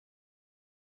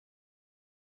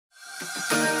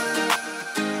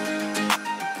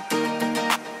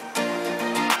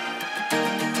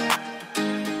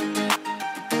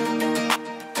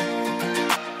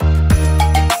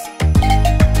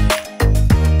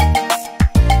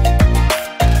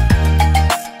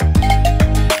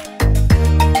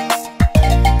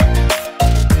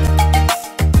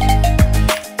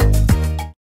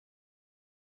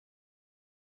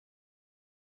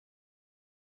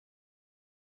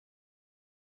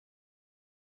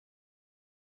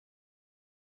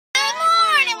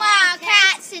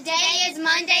Today is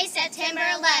Monday, September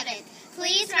 11th.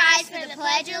 Please rise for the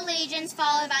Pledge of Allegiance,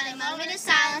 followed by the moment of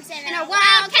silence and our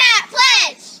Wildcat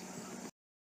Pledge.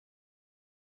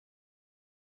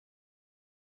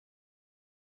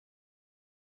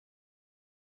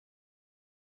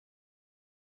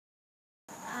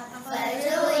 I pledge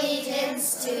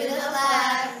allegiance to the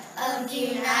flag of the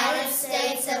United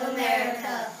States of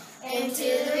America and to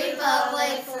the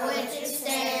republic for which it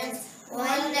stands,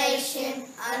 one nation,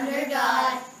 under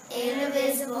God,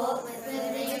 indivisible, with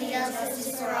liberty and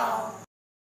justice for all.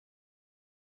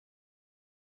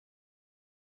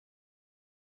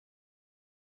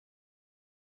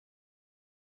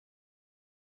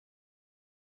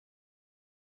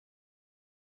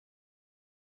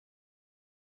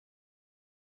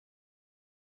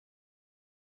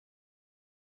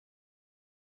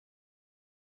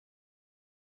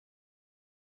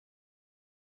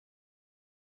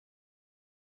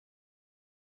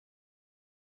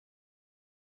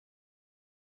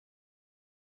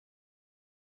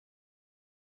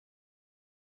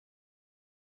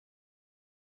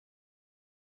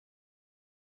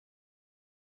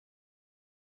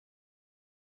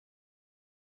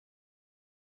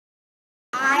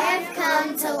 I have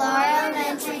come to Laura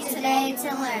Elementary today to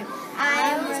learn.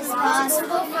 I am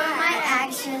responsible for my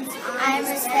actions. I am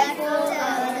respectful to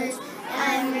others.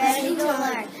 I am ready to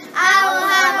learn. I will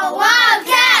have a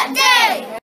Wildcat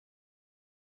Day!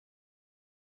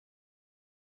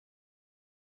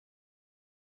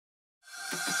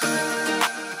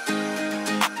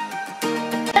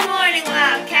 Good morning,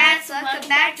 Wildcats. Welcome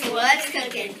back to What's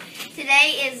Cooking.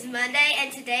 Today is Monday,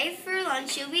 and today for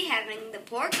lunch you'll be having the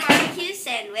pork barbecue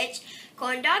sandwich,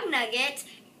 corn dog nuggets,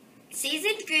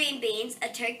 seasoned green beans, a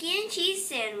turkey and cheese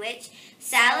sandwich,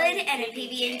 salad, and a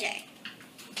PB&J.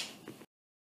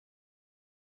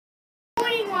 Good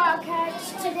morning,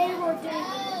 Wildcats. Today we're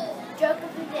doing Joke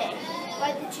of the Day.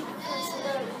 Why the chicken first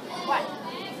wrote white?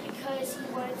 Because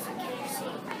he wanted some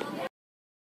KFC.